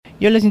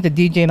You're listening to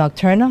DJ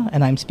Nocturna,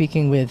 and I'm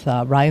speaking with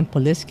Ryan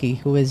Poliski,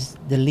 who is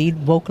the lead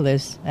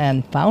vocalist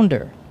and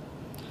founder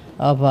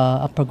of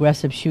a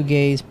progressive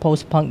shoegaze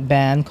post-punk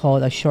band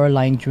called A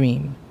Shoreline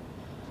Dream.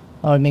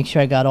 I'll make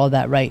sure I got all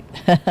that right.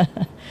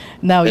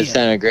 Now, That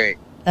sounded great.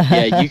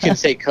 Yeah, you can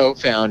say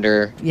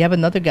co-founder. You have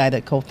another guy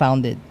that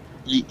co-founded.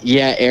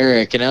 Yeah,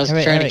 Eric, and I was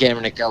trying Eric. to get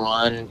him to go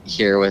on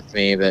here with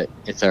me, but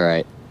it's all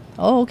right.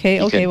 Oh, okay,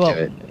 He okay. couldn't Well,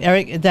 do it.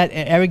 Eric, is that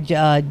Eric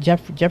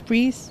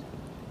Jeffries?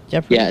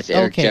 Jeffries? Yeah, it's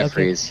Eric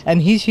Jeffries.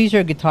 And he's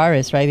your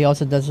guitarist, right? He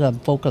also does a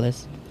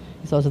vocalist.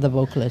 He's also the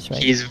vocalist,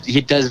 right? He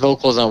does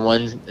vocals on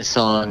one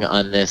song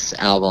on this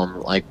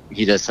album. Like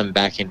he does some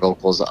backing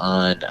vocals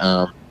on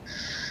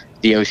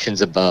 "The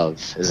Oceans Above"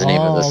 is the name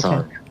of the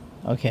song.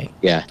 Okay.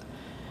 Yeah.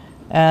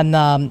 And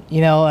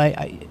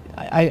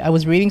I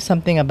was reading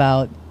something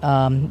about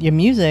your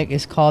music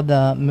is called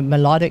the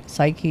melodic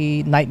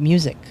psyche night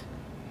music.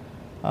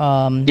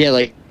 Yeah,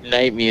 like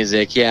night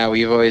music. Yeah,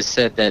 we've always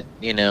said that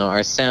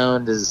our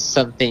sound is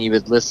something you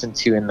would listen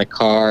to in the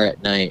car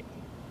at night.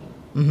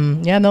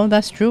 Mm-hmm. Yeah, no,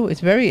 that's true. It's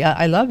very.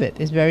 I love it.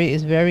 It's very.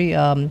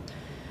 What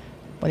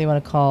do you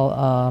want to call?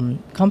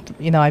 Comfort.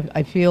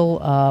 I feel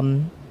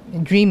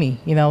dreamy.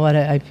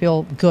 I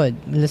feel good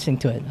listening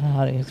to it.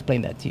 How do you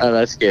explain that to you? Oh,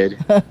 that's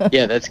good.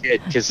 Yeah, that's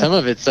good because some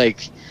of it's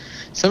like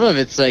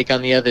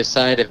on the other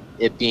side of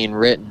it being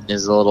written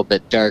is a little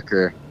bit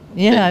darker.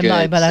 Yeah,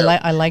 but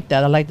I like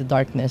that. I like the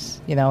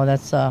darkness.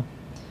 That's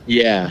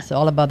yeah. It's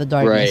all about the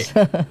darkness.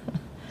 Right.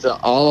 It's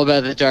all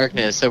about the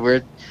darkness. So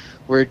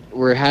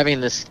we're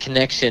having this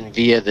connection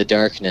via the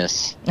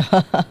darkness.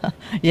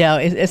 Yeah,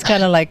 it's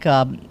kind of like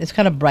it's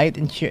kind of bright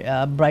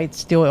and bright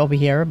still over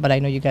here, but I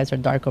know you guys are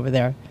dark over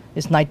there.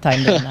 It's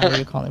nighttime there now where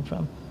you're calling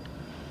from.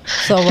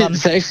 So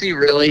it's actually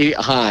really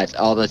hot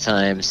all the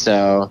time.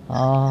 So.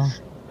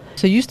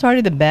 So you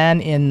started the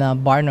band in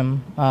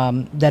Barnum,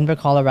 Denver,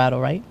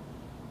 Colorado, right?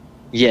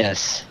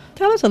 Yes.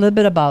 Tell us a little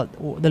bit about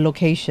the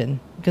location,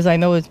 because I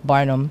know it's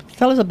Barnum.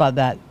 Tell us about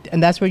that,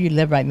 and that's where you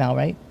live right now,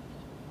 right?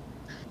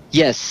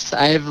 Yes,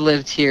 I've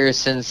lived here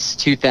since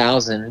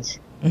 2000.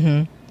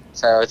 Mm-hmm.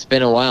 So it's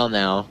been a while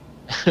now,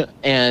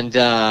 and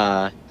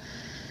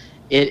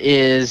it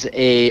is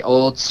a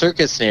old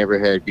circus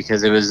neighborhood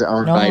because it was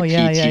owned by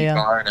P.T.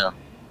 Barnum.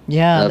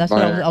 Yeah, that's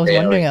what I was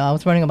wondering. I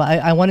was wondering about.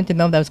 I wanted to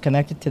know if that was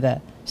connected to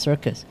that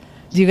circus.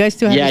 Do you guys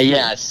still have?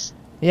 Yes.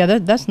 Yeah,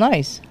 that's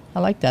nice. I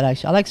like that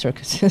actually. I like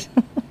circuses.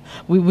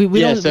 we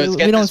don't so it's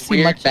got we don't this see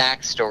weird much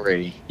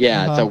backstory.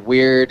 Yeah, It's a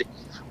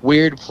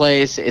weird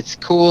place. It's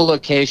cool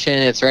location.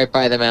 It's right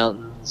by the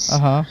mountains.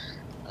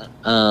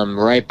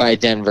 Right by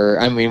Denver.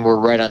 I mean, we're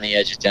right on the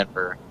edge of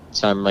Denver,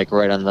 so I'm like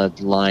right on the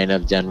line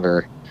of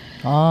Denver.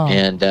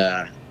 And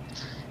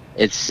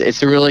it's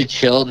a really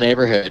chill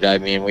neighborhood. I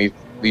mean,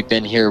 we've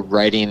been here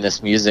writing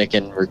this music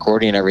and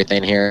recording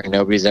everything here.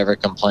 Nobody's ever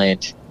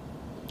complained.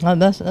 Oh,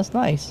 that's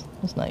nice.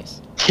 That's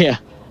nice. Yeah.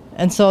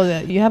 And so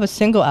you have a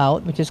single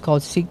out, which is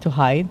called "Seek to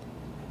Hide."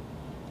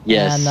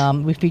 Yes.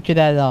 And we featured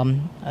that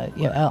on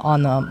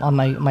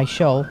my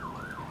show.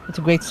 It's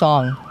a great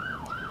song.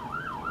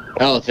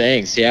 Oh,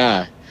 thanks.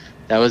 Yeah,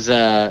 that was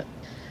a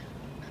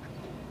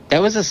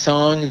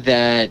song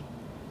that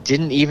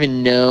didn't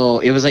even know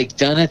it was like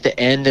done at the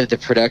end of the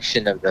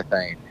production of the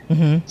thing.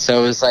 Mm-hmm.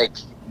 So it was like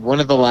one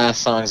of the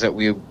last songs that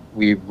we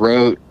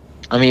wrote.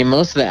 I mean,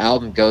 most of the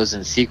album goes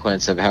in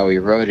sequence of how we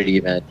wrote it,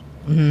 even.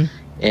 Mm-hmm.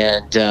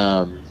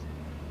 And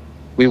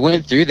we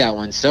went through that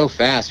one so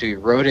fast. We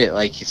wrote it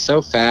like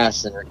so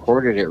fast and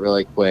recorded it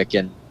really quick.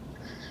 And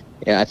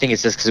yeah, I think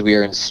it's just because we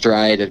were in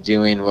stride of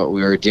doing what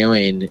we were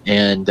doing.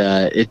 And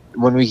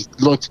when we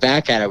looked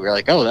back at it, we were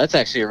like, oh, that's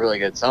actually a really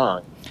good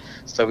song.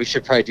 So we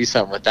should probably do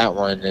something with that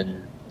one.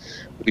 And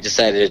we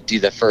decided to do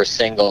the first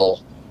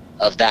single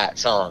of that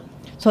song.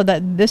 So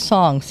that this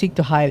song, "Seek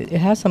to Hide," it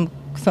has some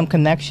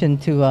connection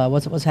to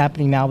what's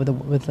happening now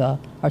with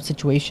our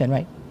situation,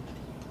 right?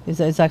 Is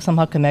that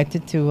somehow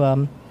connected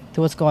to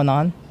what's going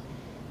on?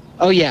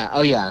 Oh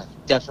yeah,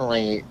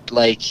 definitely.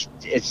 Like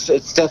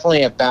it's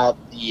definitely about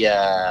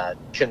the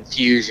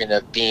confusion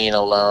of being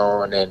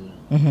alone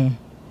and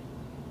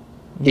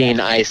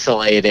being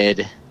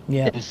isolated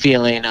and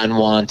feeling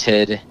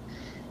unwanted,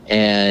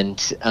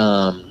 and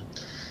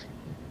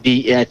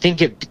I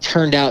think it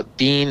turned out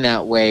being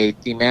that way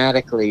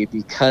thematically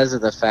because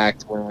of the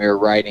fact when we were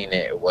writing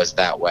it was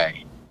that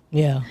way.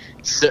 Yeah.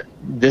 So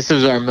this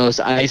was our most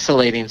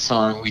isolating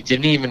song. We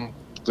didn't even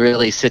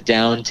really sit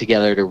down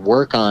together to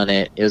work on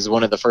it. It was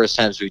one of the first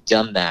times we've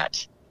done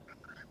that,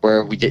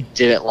 where we did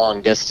it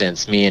long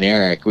distance, me and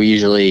Eric. We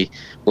usually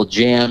will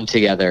jam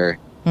together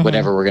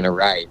whatever we're going to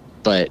write.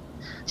 But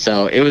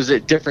so it was a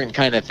different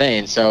kind of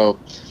thing. So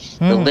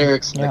the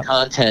lyrics and the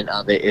content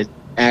of it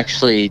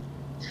actually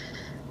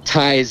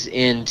ties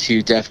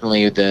into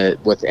definitely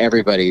with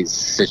everybody's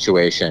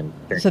situation.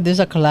 So there's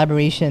a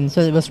collaboration. So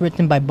it was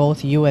written by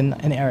both you and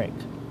Eric.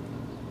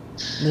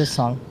 This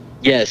song.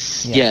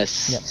 Yes. Yep.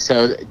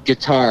 So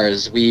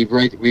guitars, we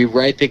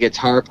write the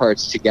guitar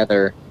parts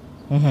together,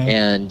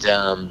 and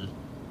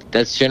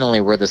that's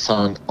generally where the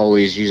song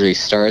always usually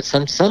starts.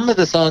 Some of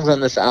the songs on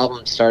this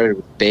album started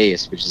with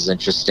bass, which is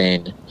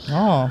interesting.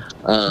 Oh,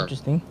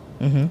 interesting.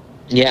 Mm-hmm.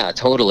 Yeah,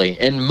 totally.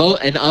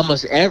 And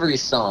almost every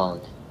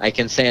song I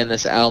can say on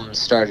this album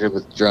started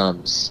with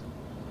drums.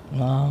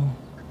 Wow.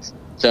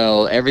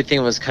 So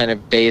everything was kind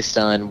of based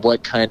on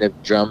what kind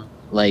of drum,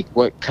 like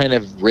what kind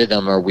of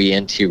rhythm are we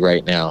into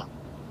right now.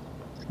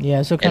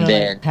 Yeah, so kind of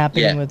like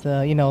happening with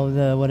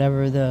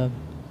the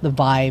the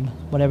vibe,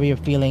 whatever you're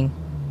feeling.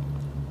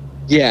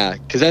 Yeah,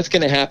 because that's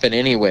going to happen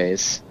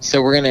anyways.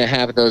 So we're going to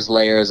have those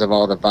layers of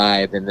all the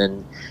vibe, and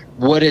then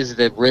what is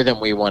the rhythm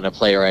we want to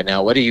play right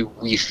now? What do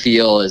we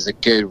feel is a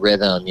good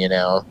rhythm, you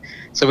know?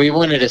 So we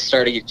wanted to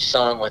start each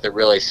song with a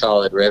really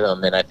solid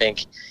rhythm, and I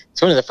think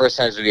it's one of the first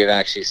times we've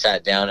actually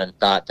sat down and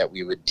thought that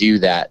we would do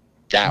that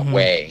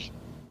way.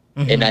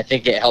 Mm-hmm. And I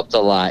think it helped a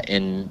lot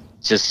in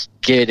just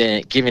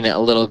giving it a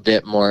little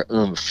bit more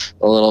oomph,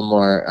 a little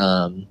more,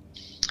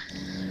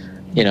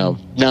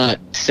 not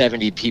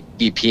 70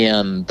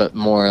 BPM, but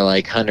more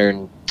like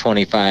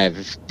 125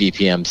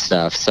 BPM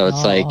stuff. So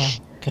it's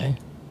okay.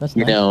 That's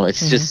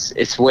nice. It's just,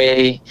 it's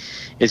way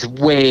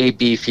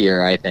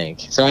beefier, I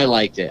think. So I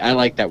liked it. I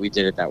like that we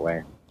did it that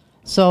way.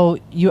 So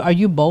are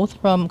you both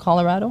from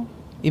Colorado?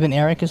 Even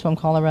Eric is from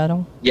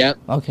Colorado? Yep.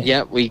 Okay.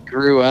 Yep. We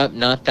grew up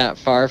not that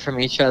far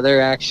from each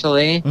other,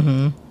 actually.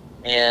 Mm-hmm.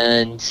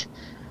 And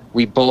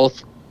we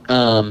both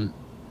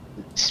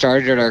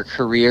started our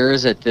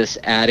careers at this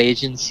ad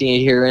agency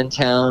here in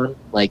town,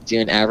 like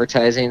doing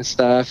advertising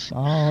stuff.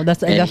 Oh,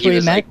 that's where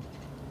you met?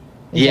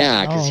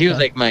 Yeah, because he was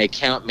like my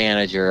account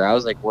manager. I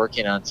was like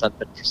working on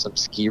something for some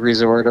ski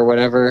resort or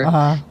whatever.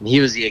 And he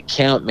was the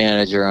account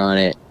manager on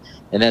it.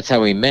 And that's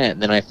how we met.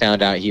 And then I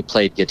found out he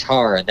played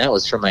guitar, and that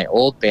was from my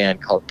old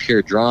band called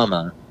Pure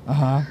Drama,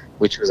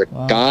 which was a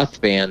goth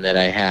band that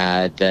I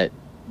had that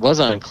was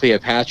on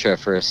Cleopatra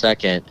for a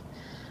second.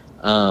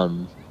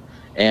 That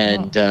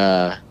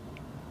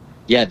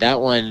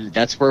one,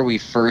 that's where we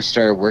first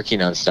started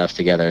working on stuff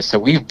together. So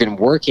we've been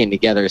working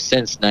together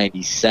since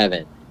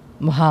 97.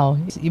 Wow.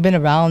 You've been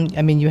around.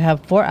 I mean, you have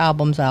 4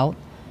 albums out,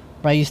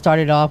 right? You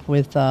started off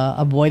with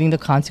Avoiding the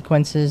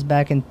Consequences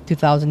back in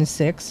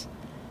 2006.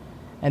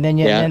 And then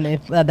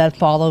that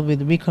followed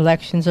with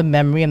Recollections of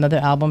Memory, another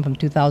album from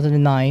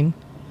 2009.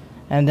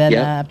 And then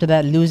after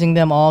that, Losing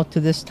Them All to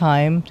This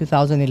Time,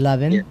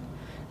 2011. Yeah.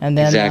 And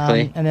then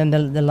and then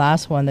the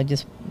last one that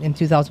just in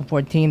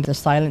 2014, The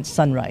Silent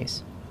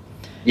Sunrise.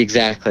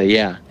 Exactly.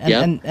 Yeah.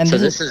 And so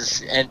this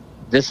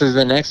is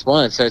the next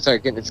one. So it's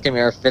going to be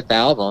our 5th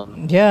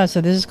album. Yeah. So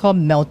this is called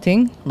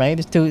Melting, right?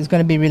 It's going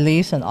to be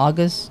released on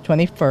August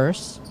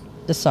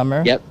 21st, this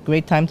summer. Yep.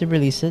 Great time to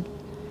release it.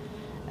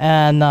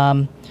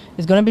 And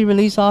it's going to be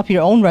released off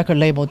your own record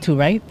label too,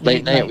 right?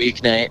 Late night,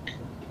 weeknight.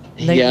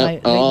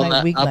 Up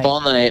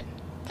all night.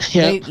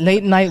 Yep.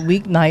 Late night,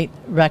 weeknight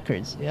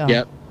records.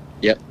 Yeah.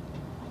 Yep.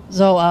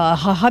 So,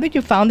 how did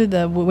you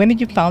when did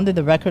you found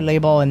the record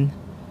label, and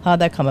how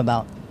did that come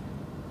about?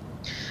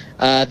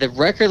 The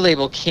record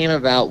label came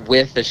about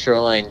with the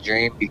Shoreline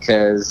Dream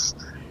because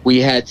we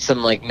had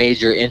some like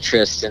major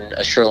interest in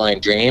a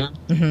Shoreline Dream.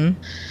 Mm-hmm.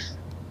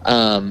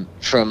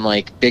 From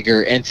like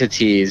bigger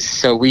entities,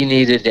 so we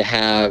needed to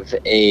have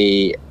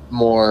a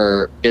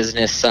more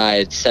business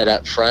side set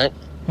up front,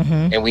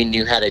 and we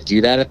knew how to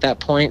do that at that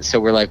point. So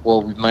we're like,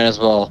 well, we might as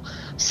well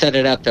set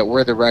it up that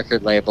we're the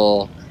record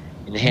label,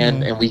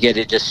 and we get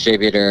a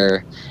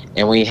distributor,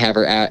 and we have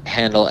her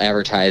handle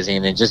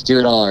advertising, and just do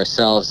it all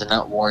ourselves, and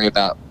not worry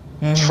about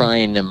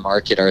trying to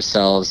market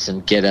ourselves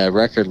and get a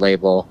record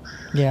label.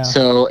 Yeah.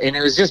 So, and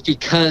it was just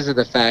because of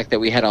the fact that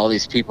we had all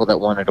these people that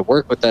wanted to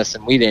work with us,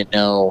 and we didn't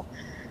know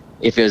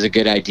if it was a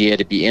good idea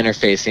to be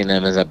interfacing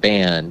them as a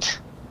band.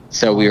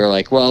 So we were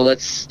like, well,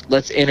 let's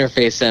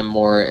interface them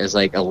more as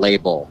like a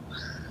label.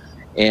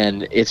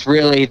 And it's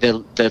really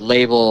the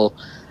label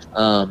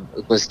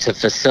was to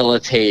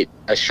facilitate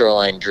a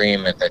Shoreline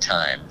Dream at the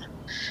time.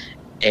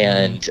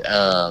 And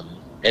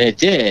it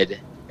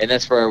did. And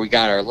that's where we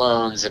got our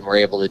loans and were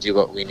able to do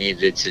what we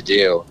needed to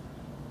do.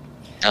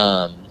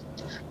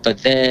 But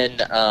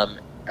then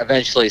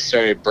eventually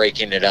started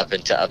breaking it up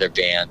into other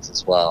bands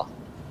as well.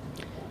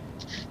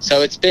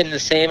 So it's been the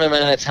same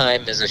amount of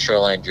time as a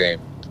Shoreline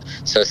Dream.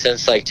 So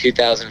since like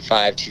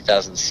 2005,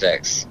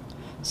 2006.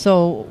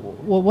 So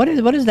what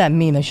does that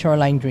mean, a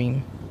Shoreline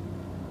Dream?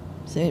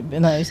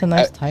 It's a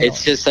nice title.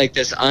 It's just like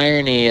this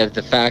irony of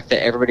the fact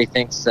that everybody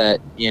thinks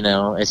that,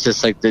 it's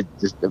just like the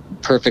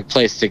perfect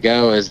place to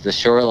go is the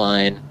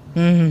shoreline.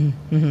 Yep.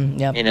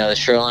 The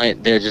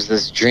shoreline, there's just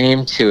this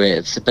dream to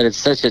it. But it's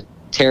such a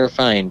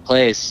terrifying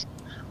place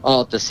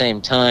all at the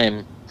same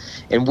time.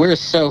 And we're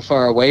so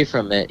far away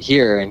from it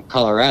here in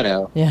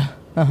Colorado. Yeah.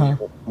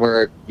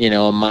 We're,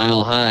 a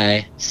mile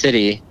high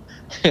city.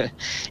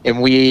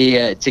 And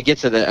we, to get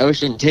to the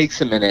ocean takes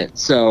a minute.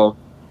 So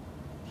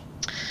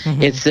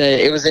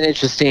it was an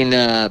interesting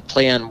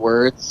play on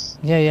words.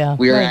 Yeah.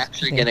 We were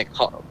actually going to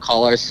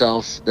call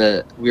ourselves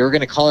the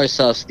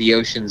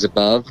Oceans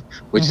Above,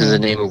 which is the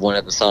name of one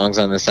of the songs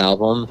on this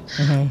album.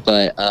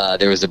 But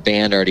there was a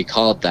band already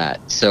called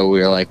that. So we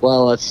were like,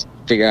 well, let's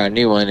figure out a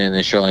new one, and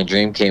the Shoreline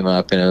Dream came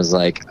up, and it was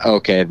like,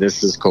 okay,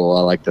 this is cool.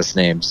 I like this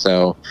name,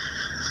 so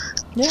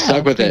Yeah,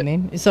 stuck with great it.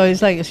 name. So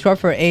it's like short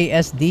for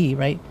ASD,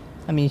 right?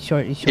 I mean,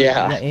 short.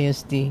 Yeah.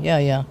 ASD. Yeah,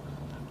 yeah.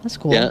 That's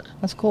cool. Yeah.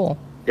 That's cool.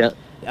 Yeah.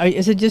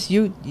 Is it just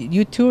you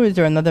two, or is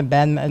there another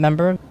band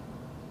member?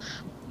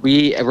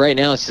 We right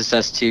now it's just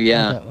us two.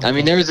 Yeah, Okay, I mean,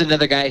 okay. there was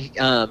another guy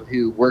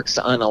who works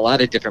on a lot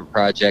of different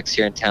projects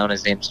here in town.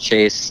 His name's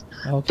Chase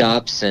Okay.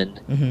 Dobson,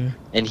 Mm-hmm.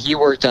 and he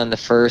worked on the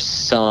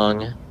first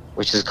song,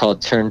 which is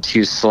called "Turn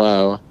Too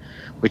Slow,"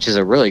 which is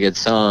a really good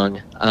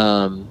song.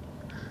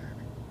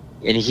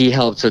 And he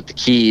helped with the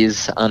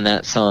keys on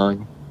that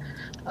song.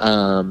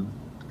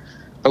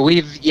 But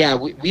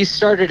we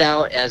started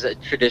out as a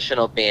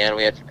traditional band.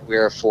 We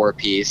were a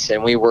 4-piece,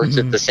 and we worked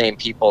with the same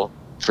people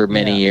for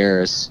many Yeah.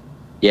 years.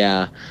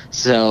 Yeah.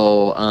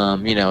 So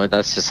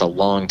that's just a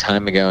long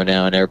time ago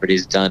now, and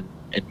everybody's done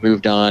and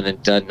moved on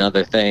and done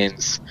other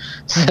things.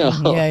 So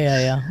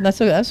Yeah.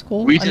 That's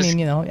cool. We I just- mean,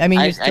 you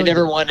I still,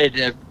 never wanted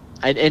to.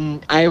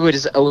 And I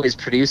was always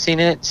producing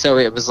it, so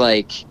it was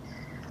like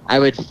I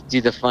would do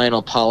the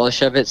final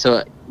polish of it, so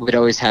it would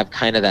always have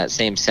kind of that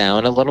same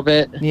sound a little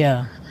bit.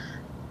 Yeah.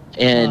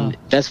 And Wow.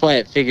 that's why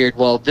I figured,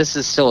 well, this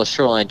is still a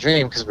Shoreline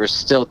Dream because we're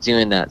still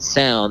doing that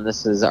sound.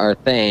 This is our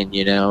thing,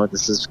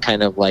 This is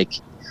kind of like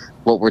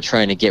what we're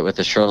trying to get with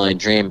the Shoreline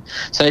Dream.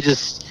 So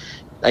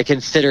I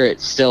consider it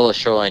still a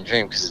Shoreline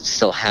Dream because it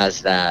still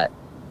has that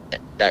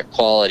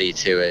quality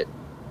to it.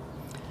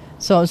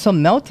 So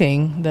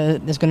Melting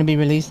is going to be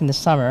released in the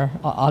summer,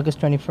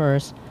 August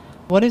 21st.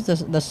 What is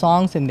the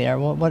songs in there?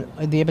 What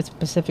do you have a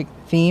specific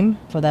theme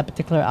for that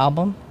particular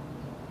album?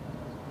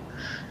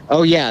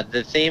 Oh yeah,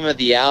 the theme of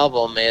the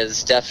album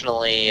is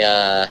definitely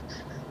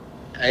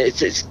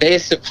it's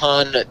based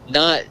upon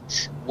not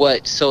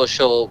what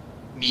social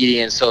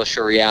media and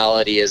social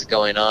reality is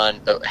going on,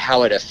 but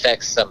how it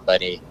affects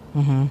somebody.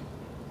 Mm-hmm.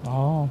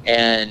 Oh.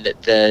 And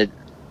the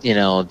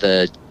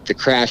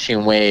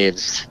crashing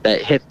waves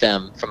that hit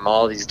them from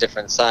all these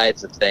different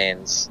sides of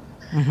things.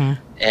 Mm-hmm.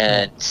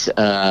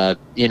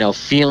 And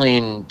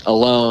feeling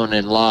alone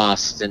and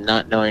lost and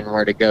not knowing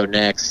where to go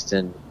next.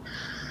 And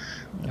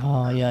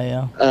Oh,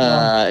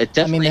 yeah. it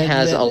definitely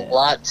has a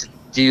lot to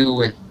do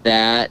with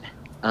that.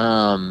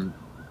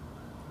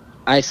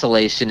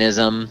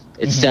 Isolationism.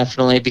 It's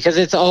definitely because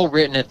it's all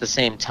written at the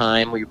same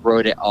time. We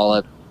wrote it all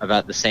up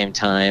about the same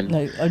time.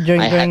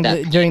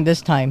 During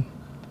this time,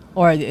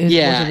 or was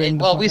it written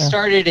Well, before? we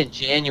started in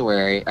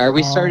January, or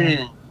we started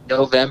in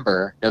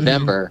November.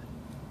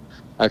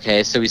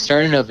 Okay, so we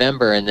started in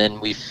November, and then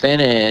we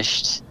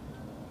finished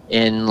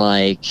in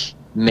like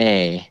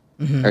May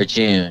or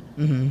June.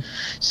 Mm-hmm.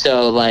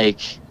 So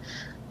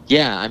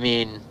I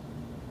mean,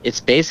 it's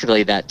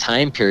basically that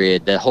time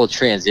period, the whole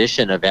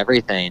transition of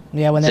everything.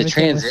 Yeah, when It's a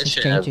everything was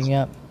transition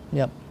changing.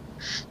 Yep.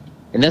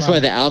 And that's Wow. why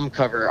the album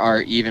cover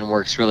art even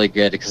works really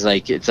good because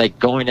it's like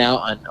going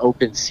out on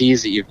open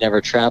seas that you've never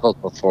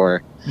traveled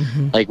before.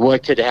 Mm-hmm. Like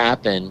what could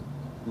happen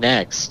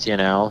next?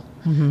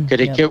 Mm-hmm.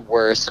 Could it get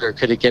worse or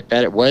could it get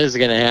better? What is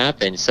going to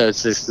happen? So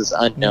it's just this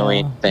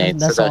unknowing thing.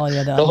 That's so all.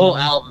 Yeah, the whole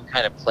album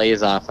kind of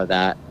plays off of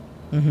that.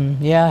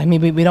 Mm-hmm. Yeah, I mean,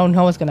 we don't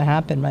know what's gonna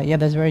happen, right? Yeah,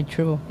 that's very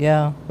true.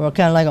 Yeah, we're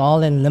kind of like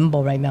all in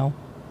limbo right now.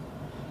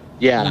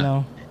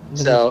 Yeah.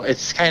 So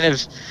it's kind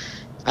of,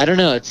 I don't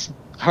know. It's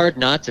hard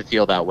not to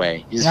feel that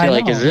way. You just I feel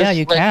like, know. is this Yeah,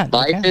 you what can.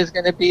 life is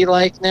going to be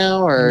like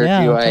now, or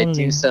Yeah, do I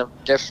totally. do something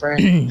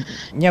different?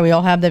 Yeah, we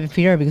all have that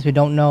fear because we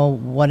don't know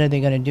what are they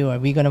gonna do. Are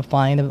we gonna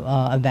find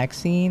a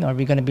vaccine? Or are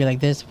we gonna be like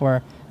this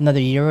for another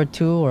year or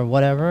two or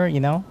whatever?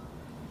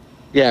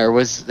 Yeah, or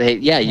was they?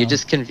 Yeah, you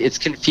just it's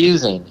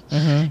confusing.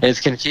 Mm-hmm. And it's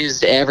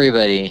confused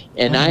everybody,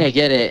 and I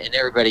get it, and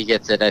everybody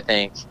gets it. I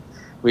think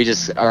we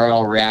just are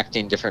all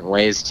reacting different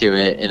ways to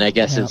it, and I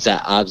guess Yeah. it's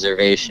that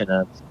observation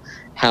of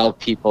how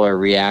people are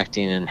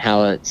reacting and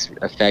how it's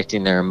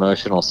affecting their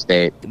emotional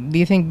state. Do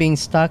you think being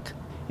stuck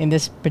in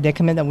this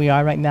predicament that we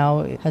are right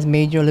now has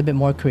made you a little bit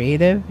more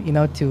creative?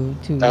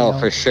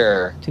 For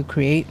sure. to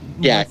create.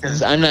 Yeah,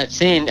 because I'm not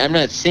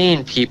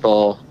seeing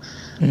people.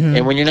 Mhm.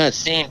 And when you're not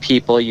seeing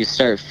people, you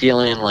start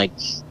feeling like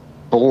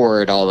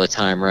bored all the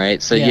time,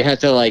 right? So Yeah. you have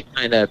to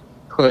kind of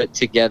put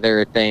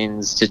together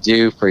things to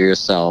do for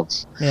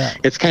yourselves. Yeah.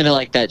 It's kind of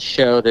like that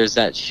show. There's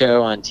that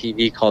show on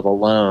TV called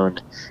Alone.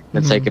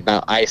 It's like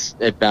about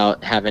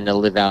having to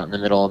live out in the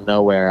middle of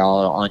nowhere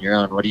all on your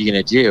own. What are you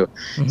going to do?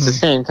 It's the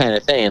same kind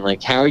of thing.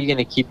 Like, how are you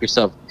going to keep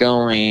yourself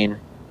going?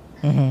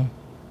 Mm-hmm.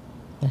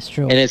 That's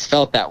true. And it's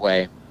felt that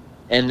way.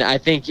 And I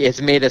think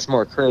it's made us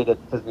more creative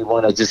because we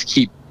want to just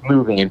keep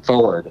moving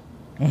forward.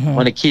 Mhm.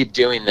 Want to keep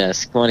doing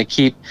this. Want to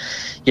keep,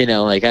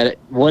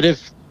 what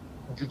if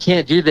you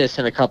can't do this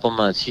in a couple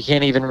months? You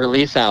can't even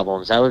release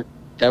albums. That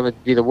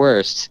would be the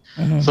worst.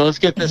 Mhm. So let's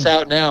get this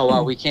out now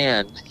while we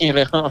can.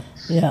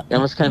 Yeah. I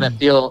almost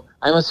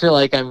feel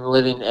like I'm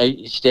living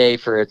each day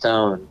for its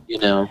own.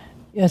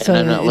 Yeah, so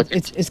I'm not looking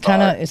it's too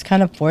far.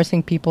 kind of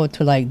forcing people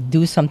to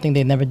do something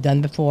they've never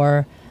done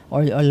before,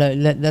 or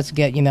let's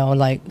get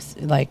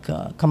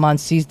come on,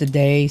 seize the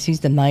day, seize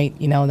the night,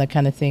 that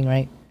kind of thing,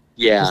 right?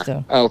 Yeah. Just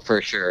to- Oh, for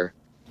sure.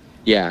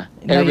 Yeah,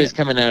 Now everybody's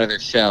coming out of their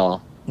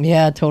shell.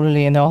 yeah,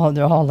 totally, and they're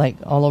all like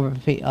all over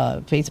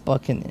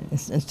Facebook and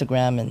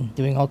Instagram and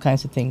doing all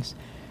kinds of things.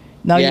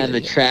 Now Yeah, and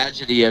the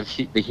tragedy of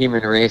the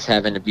human race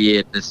having to be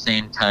at the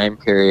same time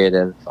period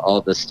of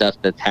all the stuff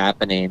that's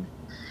happening.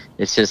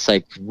 It's just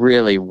like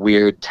really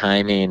weird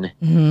timing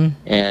Mhm.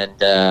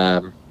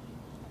 and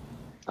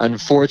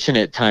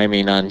unfortunate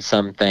timing on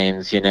some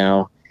things,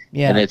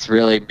 Yeah, and it's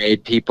really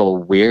made people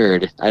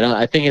weird.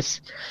 I think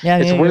it's yeah,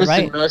 it's you're worse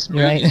right. than most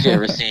You're right. movies you've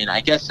ever seen.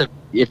 I guess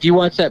if you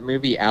watch that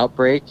movie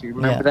Outbreak, you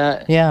remember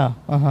that? Yeah.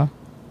 Uh-huh.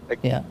 Like,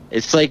 Yeah.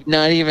 it's like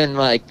not even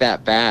like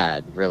that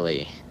bad,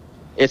 really.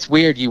 It's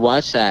weird. You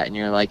watch that and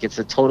you're like, it's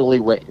a totally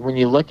when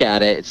you look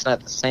at it, it's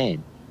not the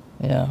same.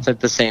 Yeah. It's not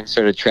the same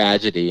sort of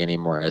tragedy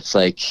anymore. It's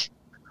like,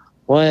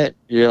 what?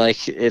 You're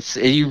like,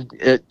 you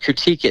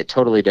critique it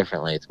totally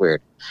differently. It's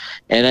weird.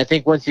 And I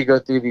think once you go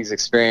through these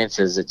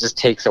experiences, it just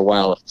takes a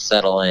while to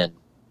settle in.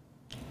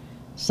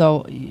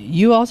 So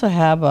you also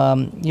have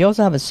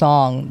a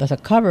song that's a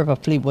cover of a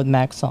Fleetwood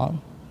Mac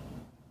song.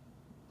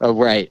 Oh,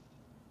 right.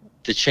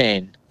 The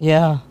Chain.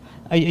 Yeah.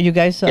 Are you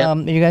guys Yep.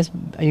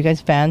 are you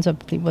guys fans of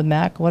Fleetwood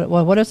Mac?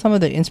 What are some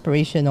of the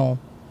inspirational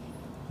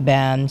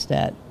bands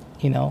that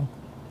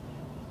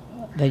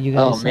that you guys?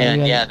 Oh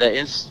man, yeah.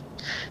 The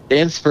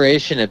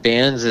inspiration of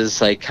bands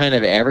is like kind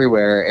of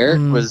everywhere.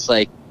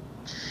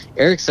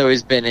 Eric's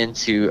always been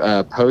into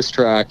post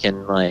rock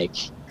and like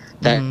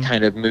that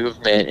kind of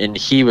movement, and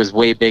he was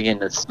way big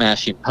into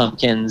Smashing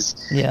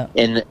Pumpkins. Yeah.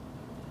 And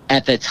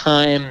at the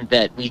time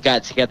that we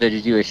got together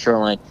to do a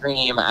Shoreline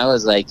Dream, I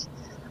was like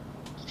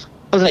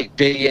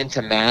big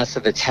into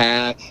Massive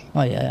Attack.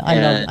 Oh yeah,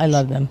 I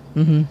love them.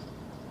 Mm-hmm.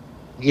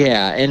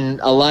 Yeah, and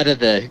a lot of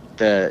the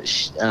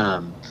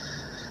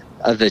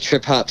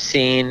trip hop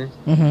scene.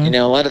 Mm-hmm.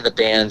 A lot of the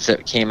bands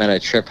that came out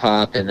of trip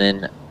hop, and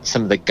then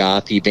some of the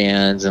gothy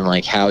bands and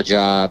like How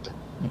Job,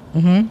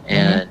 Mm-hmm.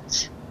 and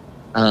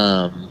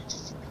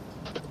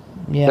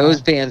Yeah.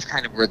 those bands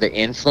kind of were the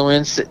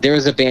influence. There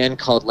was a band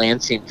called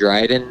Lansing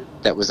Dryden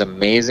that was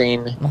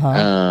amazing.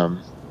 Uh-huh.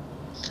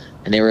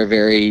 And they were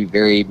very,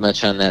 very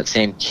much on that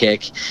same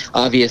kick.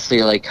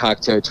 Obviously, like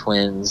Cocteau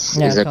Twins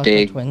is a Cocteau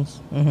big. Twins.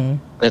 Mm-hmm.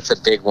 That's a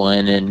big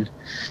one, and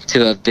to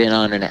have been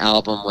on an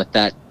album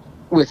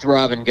with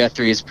Robin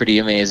Guthrie is pretty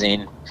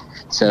amazing.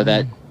 So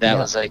that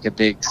was like a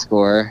big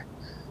score.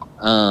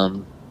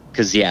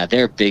 Because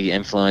they're a big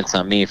influence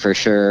on me for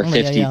sure.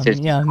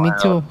 50-50. Yeah, me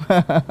too.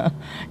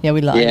 Yeah,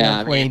 we love. Yeah,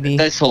 I mean,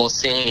 this whole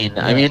scene.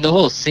 I mean, the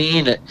whole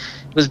scene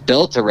was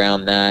built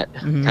around that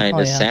kind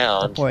of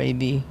sound.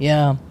 4AD.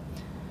 Yeah.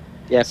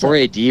 Yeah,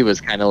 4AD was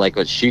kind of like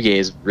what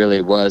shoegaze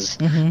really was,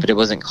 Mm-hmm. but it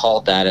wasn't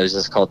called that. It was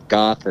just called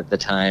goth at the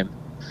time.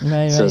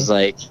 Right. So it's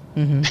like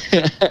Mm-hmm.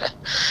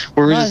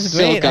 we're No, just it's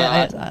so great.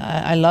 goth.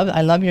 I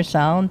love your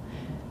sound,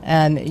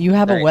 and you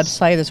have a Nice.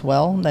 website as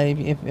well. That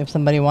if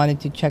somebody wanted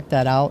to check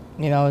that out,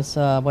 it's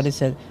what is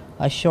it?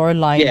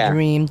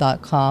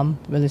 shorelinedream.com.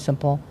 Really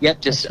simple. Yep,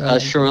 just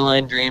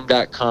Shoreline.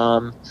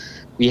 shorelinedream.com.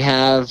 We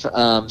have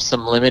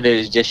some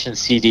limited edition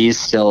CDs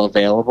still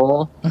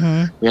available.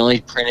 Mm-hmm. We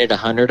only printed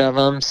 100 of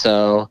them,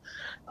 so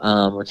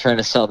we're trying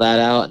to sell that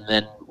out, and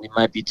then we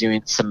might be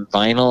doing some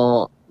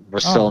vinyl. We're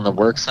still in the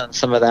works on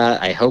some of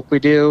that. I hope we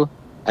do.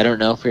 I don't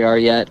know if we are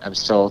yet. I'm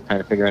still kind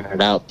of figuring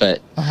it out,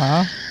 but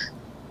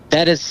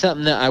that is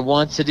something that I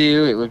want to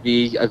do. It would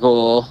be a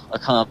goal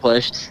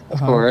accomplished,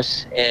 of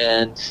course,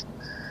 and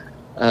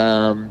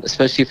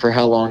especially for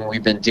how long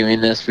we've been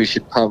doing this, we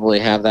should probably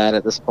have that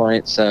at this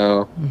point.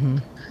 So,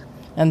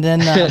 and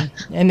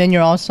then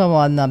you're also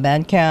on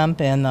Bandcamp,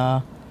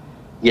 and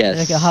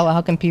yes, like,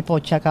 how can people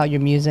check out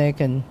your music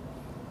and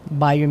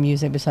buy your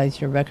music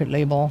besides your record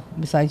label,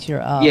 besides your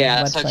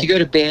website? So if you go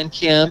to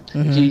Bandcamp,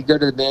 if you go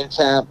to the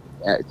Bandcamp,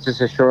 it's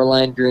just a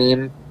Shoreline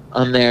Dream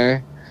on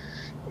there.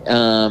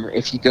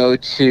 If you go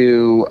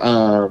to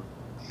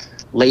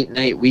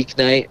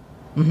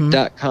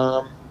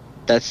latenightweeknight.com,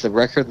 that's the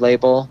record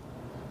label.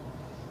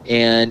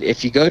 And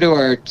if you go to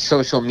our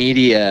social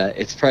media,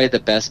 it's probably the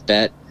best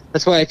bet.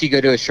 That's why if you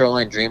go to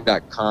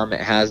shorelinedream.com, it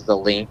has the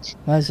link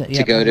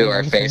to go to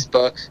our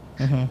Facebook.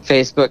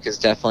 Facebook is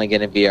definitely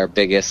going to be our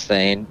biggest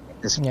thing.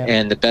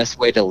 And the best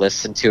way to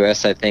listen to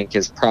us, I think,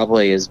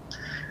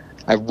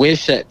 I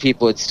wish that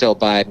people would still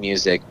buy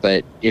music,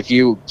 but if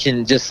you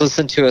can just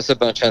listen to us a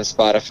bunch on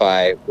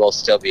Spotify, we'll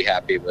still be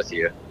happy with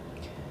you.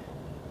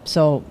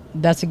 So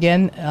that's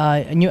again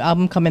a new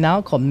album coming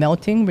out called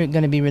Melting. We're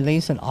going to be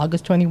released on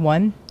August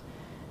 21.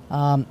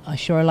 A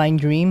Shoreline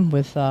Dream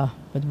with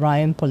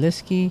Ryan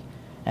Poliski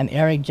and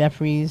Eric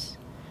Jeffries,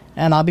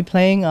 and I'll be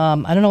playing.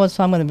 I don't know what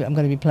song I'm going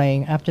to be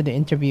playing after the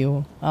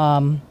interview.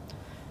 I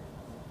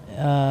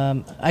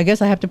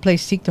guess I have to play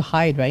 "Seek to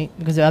Hide," right?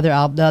 Because the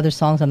other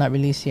songs are not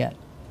released yet.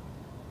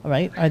 All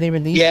right, are they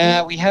released? Yeah,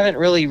 yet? we haven't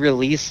really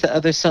released the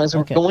other songs.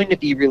 Okay. We're going to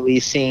be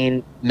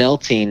releasing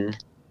Melting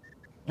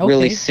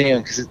really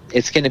soon because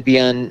it's going to be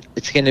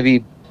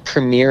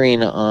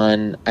premiering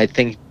on, I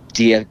think,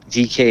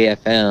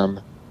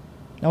 DKFM.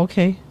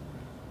 Okay.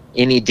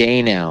 Any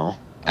day now.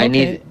 Okay.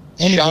 Any day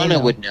Shauna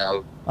now. would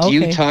know. Do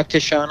you Okay. talk to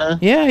Shauna?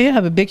 Yeah, yeah.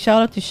 Have a big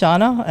shout out to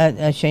Shauna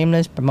at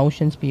Shameless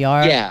Promotions PR.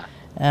 Yeah.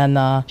 And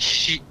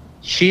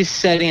She's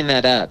setting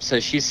that up.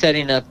 So she's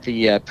setting up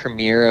the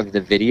premiere of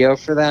the video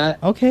for that.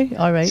 okay,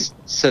 all right.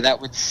 So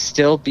that would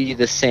still be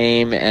the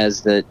same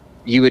as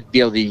you would be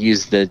able to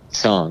use the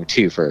song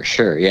too, for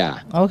sure.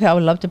 Yeah. Okay, I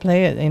would love to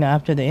play it.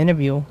 After the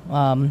interview.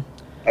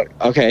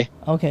 Okay.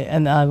 Okay,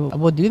 and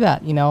we'll do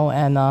that.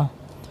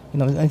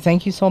 And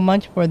thank you so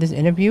much for this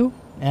interview.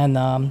 And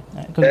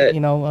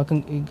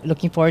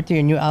looking forward to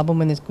your new album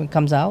when it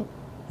comes out,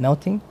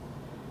 Melting,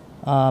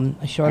 A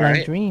Shoreline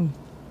right. Dream.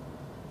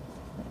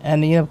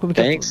 And we can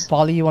Thanks.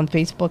 follow you on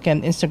Facebook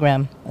and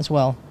Instagram as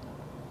well.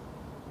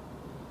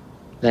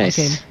 Nice.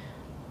 Okay.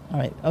 All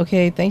right.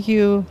 Okay. Thank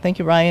you,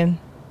 Ryan.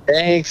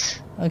 Thanks.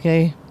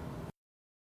 Okay.